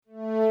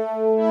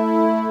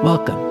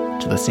Welcome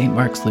to the St.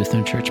 Mark's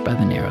Lutheran Church by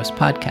the Narrows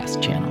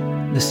podcast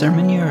channel. The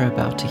sermon you are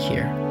about to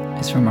hear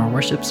is from our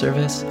worship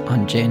service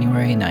on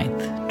January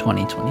 9th,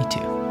 2022.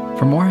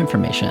 For more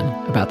information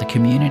about the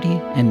community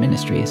and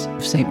ministries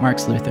of St.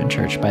 Mark's Lutheran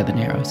Church by the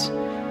Narrows,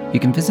 you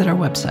can visit our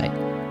website,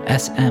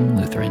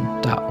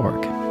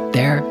 smlutheran.org.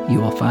 There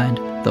you will find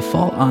the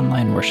full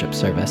online worship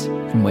service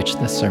from which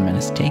this sermon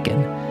is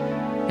taken.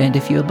 And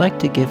if you would like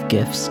to give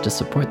gifts to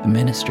support the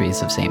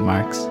ministries of St.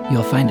 Mark's,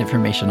 you'll find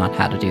information on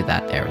how to do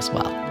that there as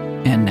well.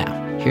 And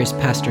now, here's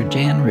Pastor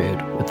Jan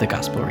Rood with the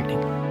Gospel reading.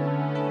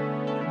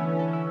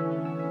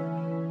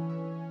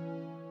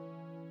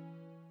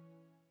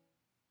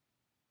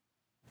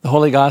 The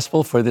Holy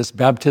Gospel for this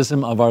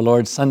Baptism of our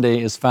Lord Sunday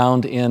is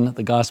found in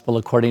the Gospel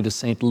according to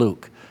St.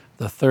 Luke,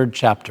 the 3rd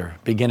chapter,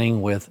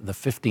 beginning with the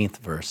 15th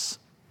verse.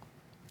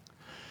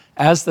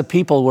 As the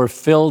people were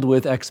filled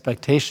with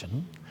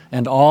expectation,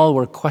 and all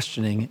were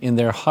questioning in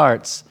their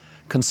hearts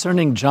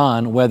concerning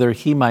John whether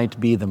he might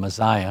be the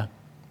Messiah,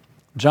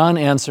 John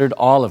answered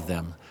all of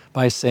them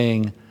by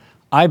saying,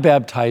 "I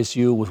baptize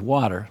you with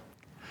water,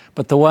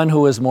 but the one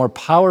who is more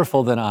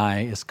powerful than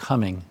I is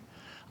coming.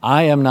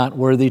 I am not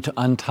worthy to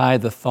untie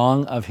the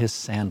thong of his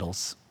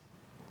sandals.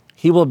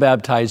 He will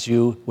baptize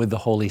you with the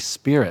Holy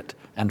Spirit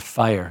and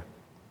fire.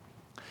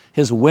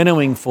 His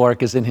winnowing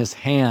fork is in his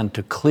hand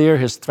to clear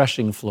his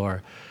threshing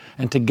floor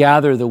and to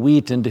gather the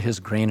wheat into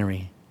his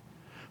granary.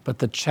 But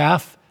the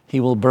chaff he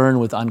will burn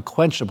with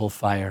unquenchable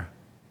fire."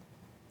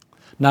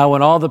 Now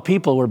when all the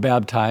people were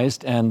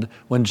baptized, and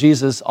when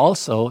Jesus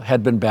also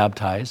had been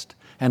baptized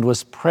and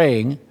was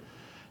praying,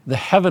 the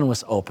heaven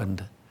was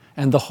opened,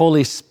 and the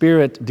Holy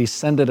Spirit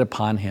descended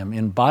upon him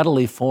in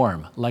bodily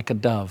form like a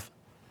dove.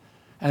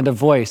 And a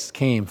voice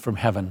came from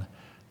heaven,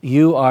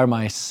 "You are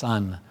my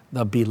Son,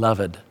 the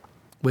Beloved.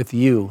 With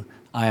you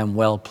I am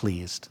well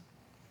pleased."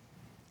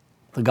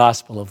 The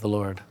Gospel of the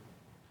Lord.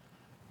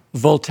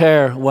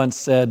 Voltaire once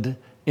said,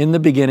 "In the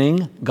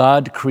beginning,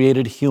 God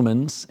created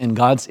humans in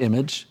God's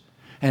image,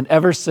 and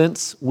ever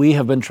since we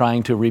have been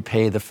trying to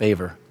repay the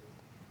favor."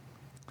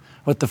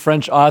 What the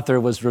French author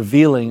was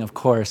revealing, of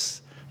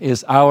course,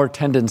 is our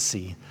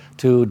tendency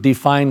to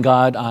define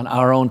God on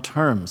our own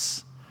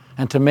terms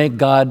and to make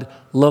God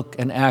look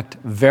and act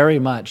very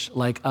much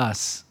like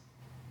us.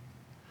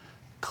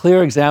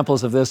 Clear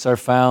examples of this are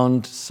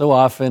found so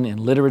often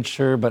in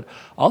literature, but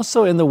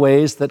also in the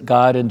ways that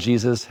God and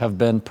Jesus have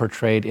been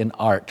portrayed in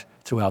art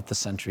throughout the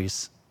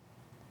centuries.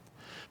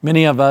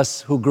 Many of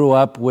us who grew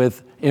up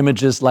with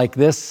images like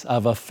this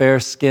of a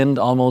fair-skinned,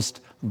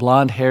 almost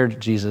blonde-haired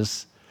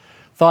Jesus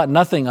thought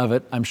nothing of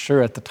it, I'm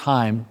sure, at the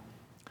time,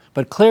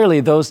 but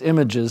clearly those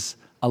images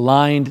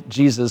aligned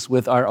Jesus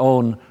with our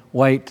own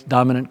white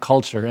dominant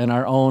culture and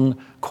our own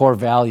core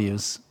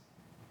values.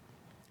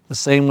 The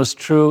same was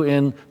true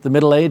in the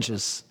Middle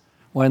Ages,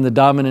 when the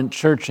dominant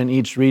church in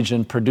each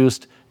region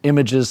produced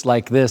images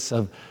like this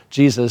of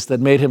Jesus that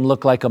made him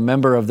look like a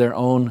member of their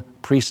own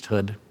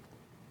priesthood.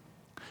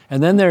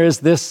 And then there is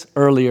this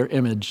earlier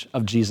image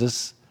of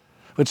Jesus,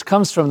 which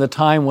comes from the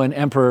time when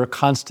Emperor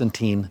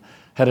Constantine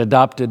had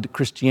adopted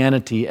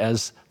Christianity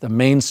as the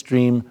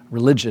mainstream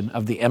religion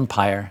of the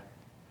empire.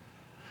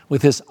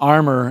 With his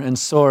armor and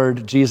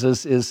sword,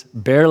 Jesus is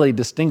barely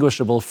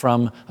distinguishable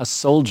from a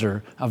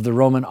soldier of the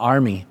Roman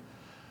army,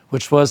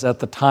 which was at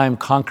the time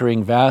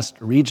conquering vast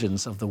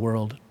regions of the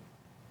world.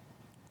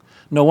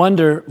 No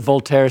wonder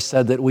Voltaire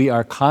said that we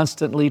are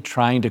constantly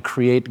trying to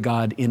create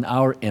God in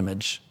our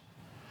image,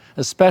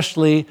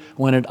 especially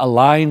when it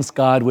aligns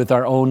God with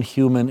our own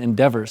human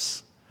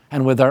endeavors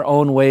and with our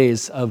own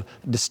ways of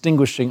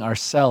distinguishing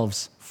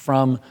ourselves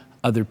from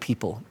other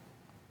people.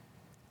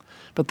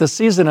 But the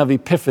season of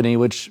Epiphany,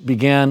 which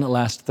began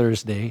last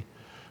Thursday,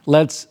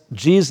 lets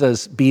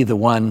Jesus be the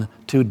one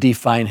to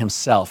define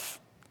himself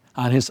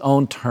on his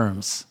own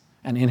terms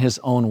and in his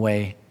own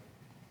way.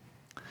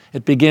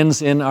 It begins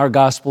in our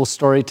gospel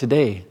story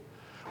today,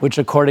 which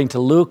according to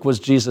Luke was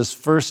Jesus'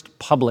 first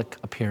public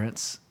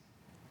appearance.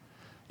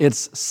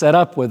 It's set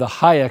up with the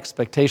high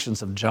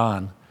expectations of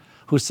John,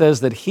 who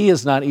says that he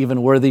is not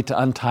even worthy to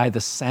untie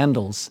the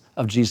sandals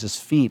of Jesus'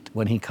 feet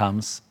when he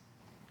comes.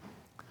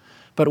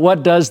 But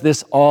what does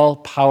this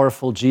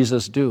all-powerful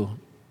Jesus do?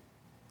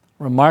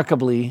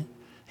 Remarkably,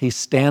 he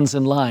stands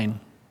in line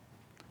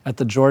at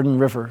the Jordan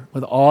River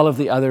with all of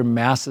the other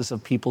masses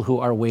of people who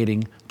are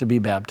waiting to be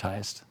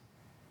baptized.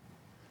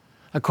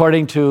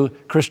 According to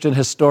Christian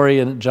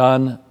historian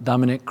John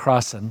Dominic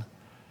Crossan,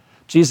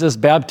 Jesus'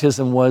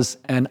 baptism was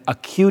an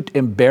acute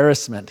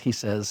embarrassment, he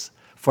says,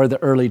 for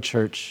the early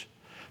church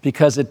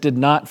because it did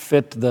not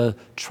fit the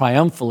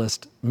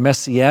triumphalist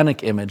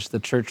messianic image the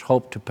church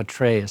hoped to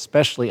portray,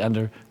 especially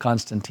under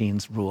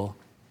Constantine's rule.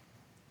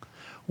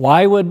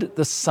 Why would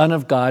the Son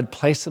of God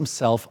place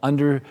himself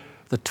under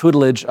the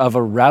tutelage of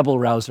a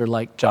rabble-rouser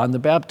like John the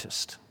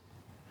Baptist?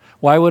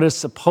 Why would a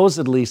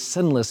supposedly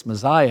sinless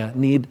Messiah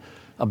need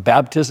a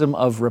baptism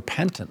of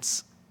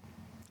repentance?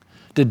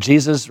 Did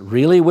Jesus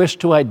really wish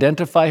to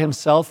identify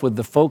himself with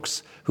the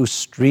folks who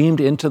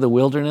streamed into the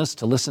wilderness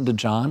to listen to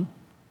John?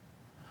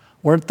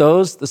 Weren't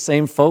those the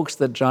same folks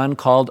that John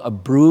called a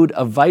brood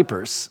of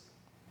vipers?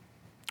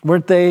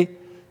 Weren't they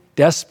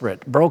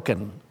desperate,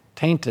 broken,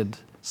 tainted,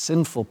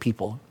 sinful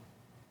people?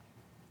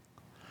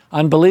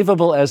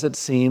 Unbelievable as it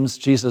seems,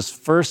 Jesus'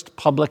 first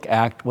public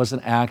act was an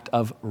act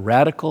of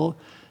radical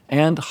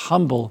and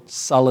humble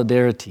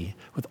solidarity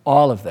with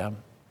all of them.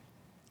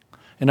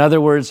 In other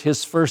words,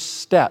 his first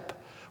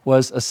step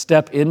was a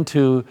step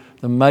into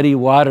the muddy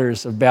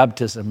waters of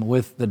baptism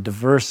with the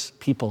diverse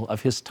people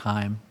of his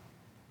time.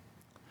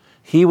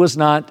 He was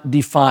not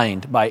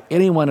defined by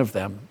any one of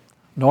them,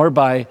 nor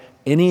by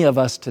any of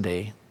us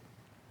today.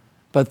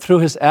 But through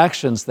his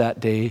actions that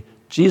day,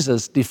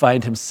 Jesus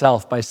defined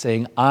himself by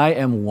saying, I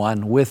am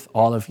one with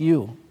all of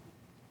you.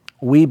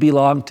 We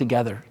belong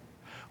together.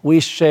 We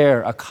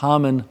share a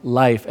common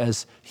life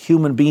as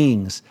human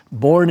beings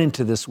born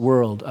into this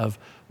world of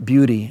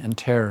beauty and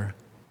terror.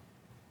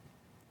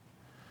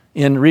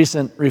 In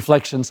recent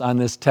reflections on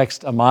this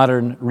text, a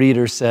modern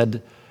reader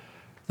said,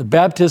 the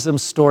baptism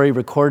story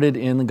recorded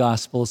in the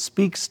gospel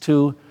speaks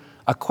to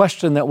a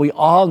question that we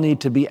all need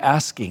to be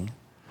asking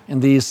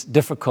in these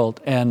difficult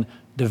and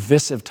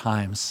divisive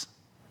times.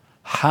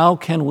 How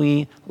can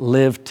we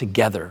live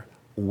together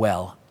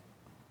well?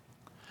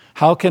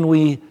 How can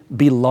we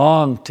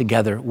belong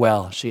together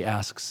well, she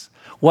asks.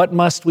 What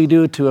must we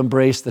do to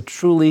embrace the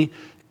truly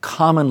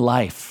common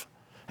life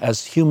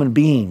as human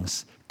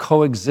beings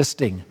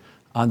coexisting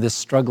on this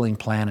struggling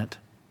planet?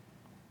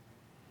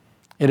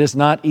 It is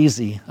not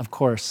easy, of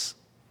course.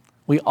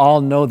 We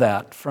all know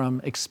that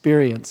from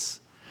experience.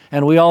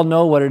 And we all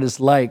know what it is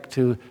like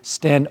to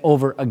stand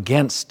over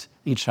against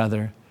each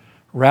other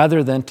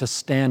rather than to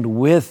stand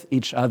with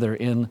each other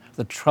in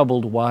the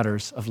troubled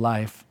waters of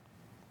life.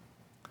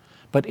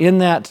 But in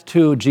that,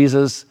 too,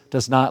 Jesus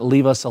does not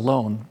leave us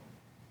alone.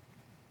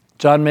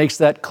 John makes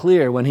that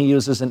clear when he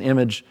uses an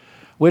image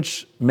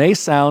which may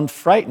sound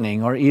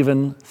frightening or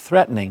even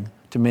threatening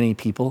to many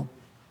people.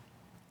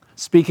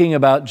 Speaking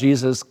about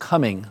Jesus'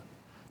 coming,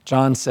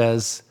 John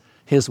says,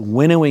 his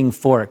winnowing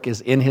fork is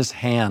in his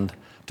hand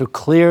to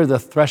clear the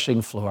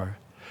threshing floor,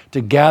 to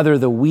gather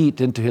the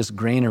wheat into his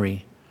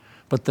granary,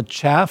 but the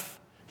chaff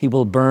he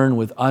will burn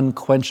with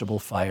unquenchable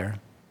fire.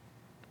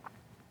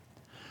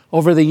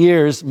 Over the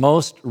years,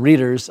 most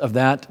readers of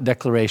that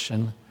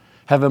declaration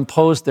have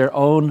imposed their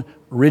own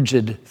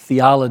rigid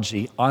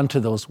theology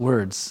onto those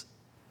words,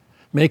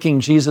 making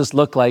Jesus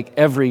look like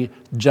every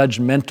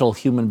judgmental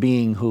human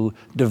being who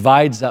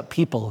divides up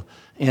people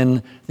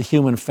in the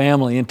human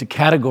family into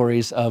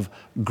categories of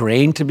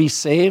grain to be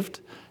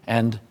saved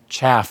and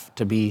chaff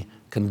to be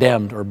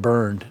condemned or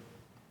burned.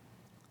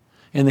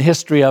 In the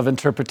history of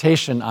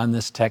interpretation on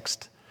this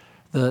text,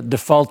 the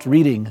default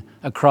reading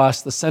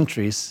across the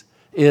centuries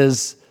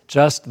is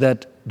just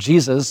that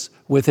Jesus,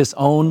 with his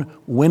own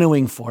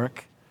winnowing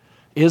fork,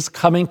 is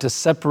coming to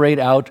separate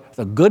out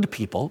the good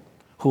people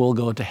who will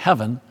go to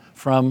heaven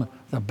from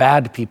the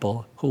bad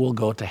people who will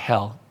go to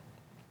hell.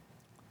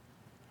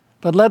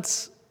 But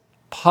let's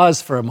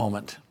pause for a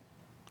moment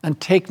and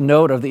take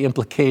note of the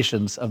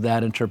implications of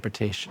that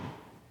interpretation.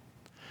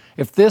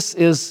 If this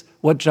is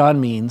what John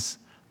means,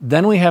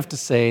 then we have to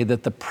say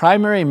that the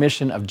primary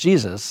mission of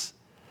Jesus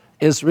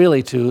is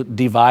really to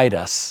divide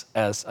us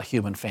as a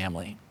human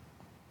family.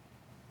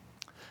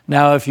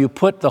 Now, if you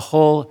put the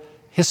whole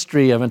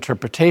history of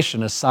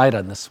interpretation aside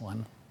on this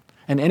one,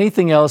 and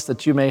anything else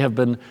that you may have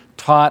been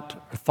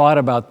taught or thought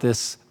about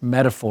this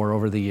metaphor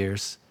over the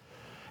years,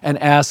 and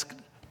ask,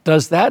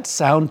 does that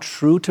sound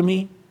true to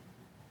me?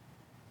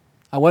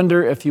 I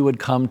wonder if you would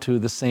come to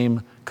the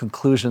same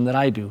conclusion that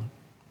I do.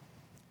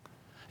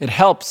 It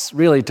helps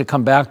really to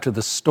come back to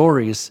the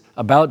stories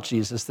about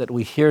Jesus that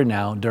we hear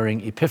now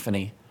during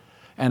Epiphany,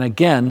 and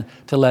again,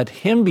 to let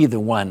him be the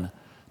one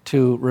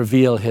to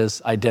reveal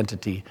his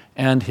identity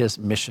and his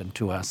mission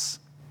to us.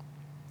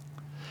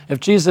 If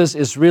Jesus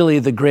is really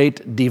the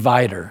great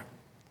divider,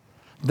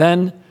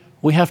 then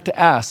we have to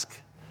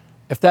ask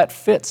if that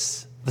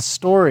fits the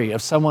story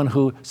of someone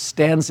who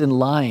stands in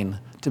line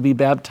to be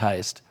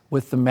baptized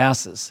with the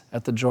masses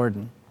at the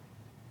Jordan.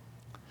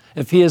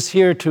 If he is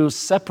here to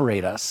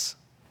separate us,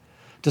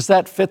 does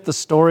that fit the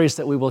stories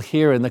that we will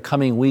hear in the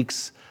coming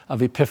weeks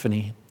of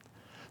Epiphany?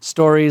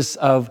 Stories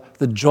of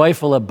the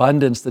joyful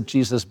abundance that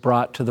Jesus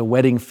brought to the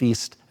wedding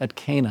feast at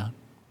Cana,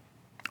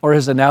 or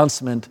his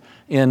announcement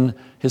in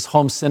his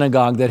home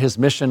synagogue that his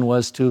mission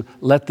was to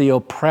let the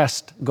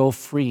oppressed go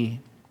free?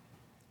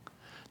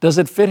 Does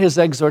it fit his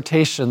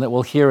exhortation that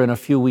we'll hear in a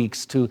few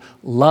weeks to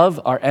love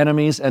our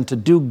enemies and to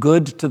do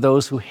good to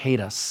those who hate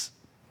us,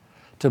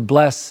 to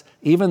bless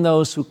even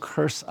those who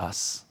curse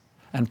us,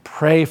 and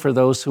pray for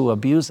those who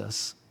abuse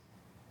us?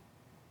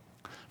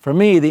 For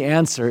me, the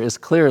answer is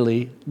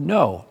clearly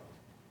no.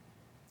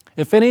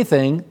 If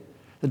anything,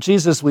 the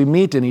Jesus we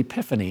meet in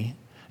Epiphany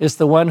is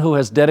the one who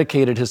has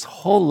dedicated his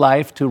whole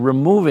life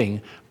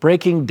to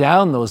breaking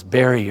down those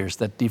barriers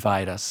that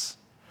divide us,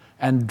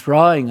 and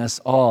drawing us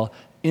all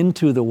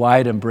into the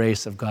wide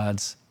embrace of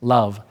God's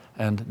love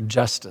and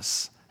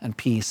justice and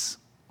peace.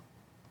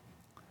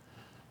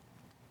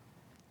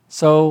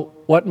 So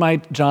what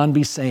might John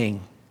be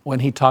saying when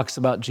he talks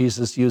about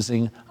Jesus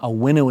using a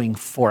winnowing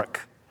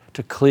fork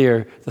to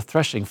clear the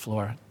threshing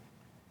floor.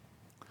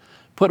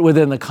 Put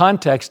within the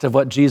context of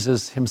what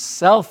Jesus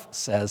himself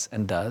says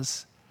and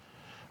does,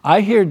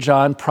 I hear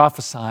John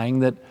prophesying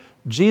that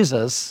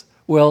Jesus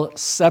will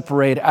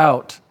separate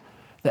out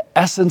the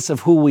essence of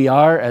who we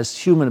are as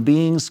human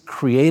beings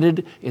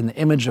created in the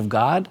image of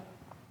God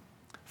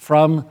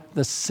from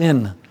the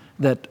sin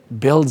that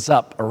builds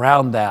up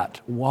around that,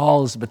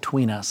 walls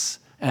between us,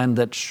 and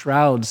that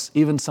shrouds,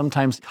 even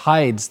sometimes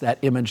hides that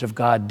image of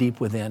God deep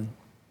within.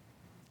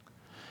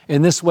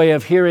 In this way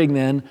of hearing,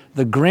 then,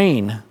 the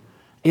grain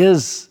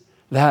is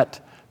that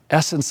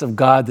essence of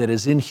God that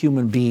is in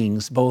human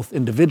beings, both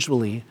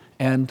individually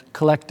and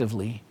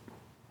collectively.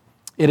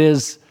 It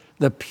is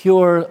the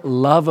pure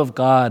love of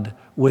God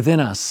within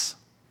us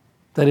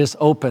that is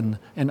open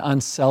and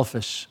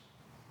unselfish.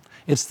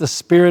 It's the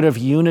spirit of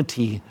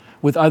unity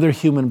with other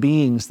human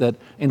beings that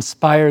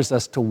inspires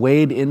us to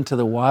wade into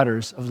the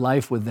waters of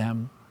life with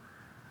them.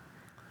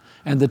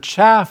 And the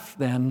chaff,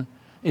 then,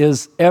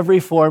 is every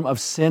form of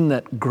sin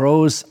that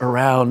grows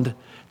around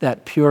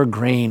that pure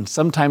grain,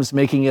 sometimes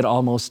making it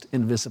almost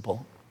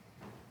invisible.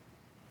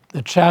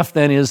 The chaff,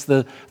 then, is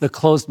the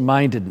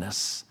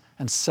closed-mindedness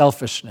and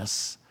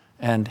selfishness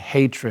and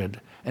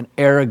hatred and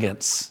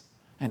arrogance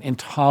and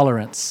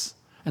intolerance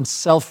and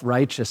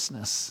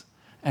self-righteousness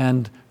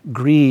and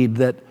greed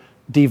that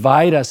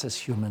divide us as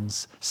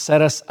humans,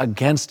 set us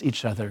against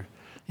each other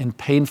in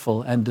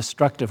painful and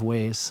destructive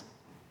ways.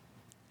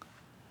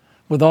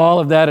 With all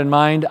of that in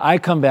mind, I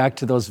come back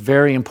to those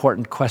very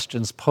important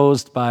questions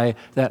posed by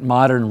that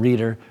modern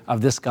reader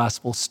of this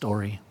gospel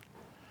story.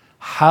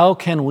 How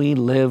can we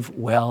live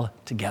well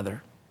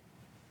together?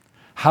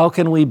 How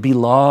can we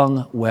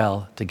belong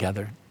well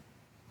together?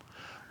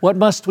 What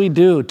must we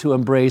do to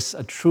embrace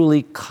a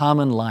truly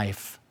common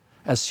life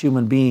as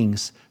human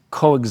beings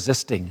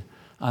coexisting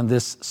on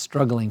this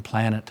struggling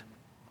planet?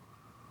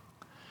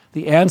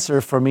 The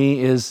answer for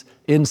me is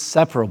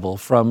inseparable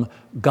from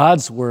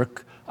God's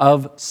work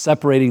of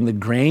separating the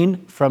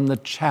grain from the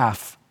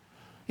chaff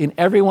in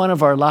every one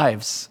of our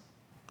lives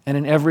and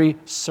in every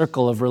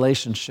circle of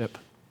relationship.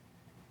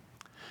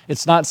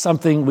 It's not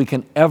something we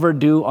can ever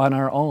do on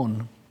our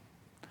own,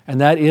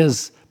 and that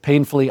is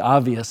painfully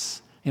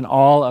obvious in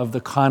all of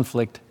the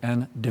conflict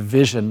and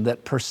division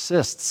that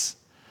persists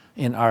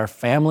in our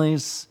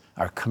families,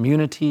 our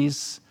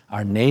communities,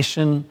 our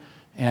nation,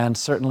 and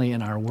certainly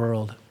in our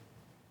world.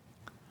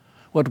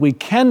 What we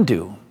can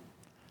do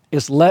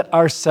is let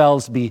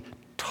ourselves be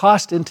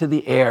tossed into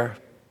the air,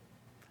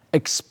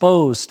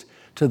 exposed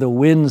to the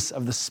winds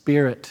of the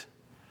Spirit,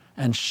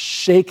 and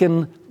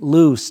shaken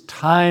loose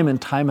time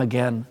and time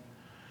again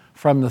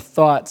from the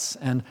thoughts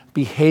and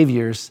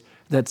behaviors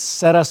that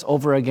set us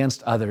over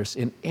against others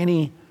in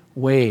any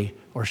way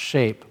or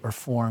shape or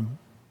form.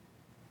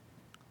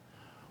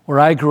 Where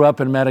I grew up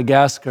in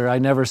Madagascar, I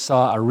never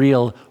saw a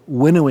real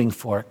winnowing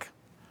fork,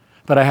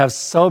 but I have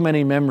so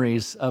many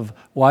memories of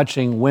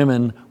watching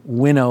women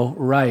winnow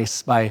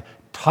rice by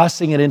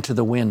tossing it into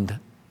the wind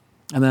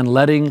and then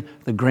letting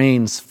the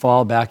grains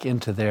fall back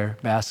into their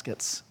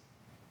baskets.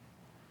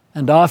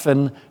 And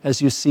often,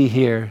 as you see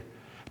here,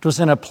 it was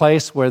in a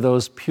place where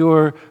those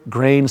pure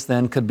grains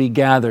then could be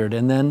gathered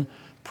and then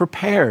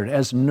prepared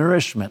as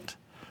nourishment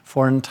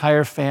for an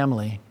entire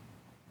family.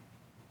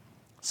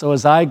 So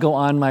as I go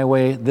on my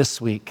way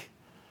this week,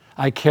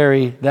 I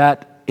carry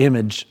that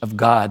image of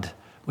God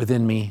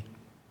within me.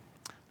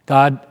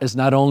 God is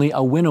not only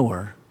a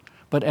winnower,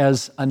 but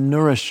as a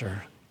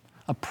nourisher,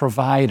 a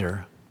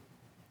provider.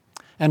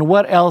 And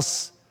what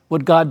else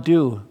would God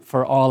do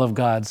for all of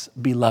God's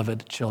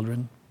beloved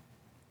children?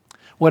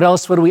 What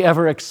else would we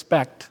ever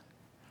expect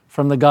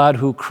from the God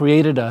who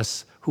created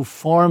us, who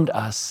formed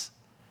us,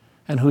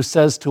 and who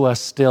says to us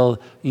still,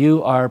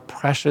 "You are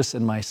precious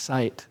in my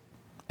sight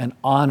and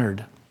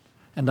honored,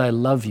 and I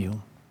love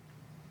you"?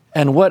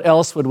 And what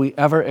else would we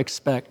ever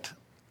expect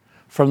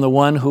from the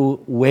one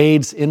who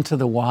wades into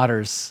the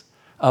waters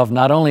of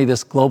not only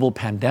this global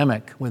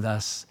pandemic with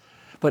us,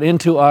 but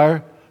into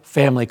our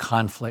family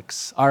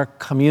conflicts, our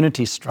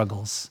community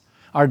struggles,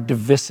 our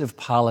divisive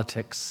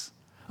politics,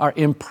 our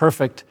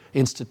imperfect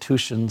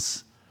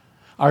institutions,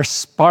 our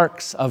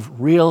sparks of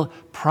real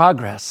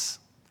progress,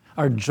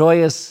 our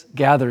joyous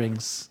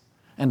gatherings,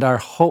 and our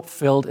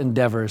hope-filled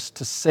endeavors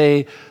to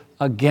say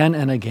again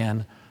and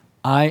again,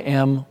 "I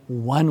am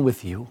one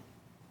with you,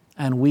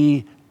 and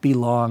we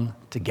belong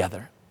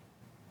together."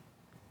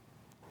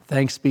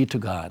 Thanks be to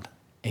God.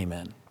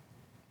 Amen.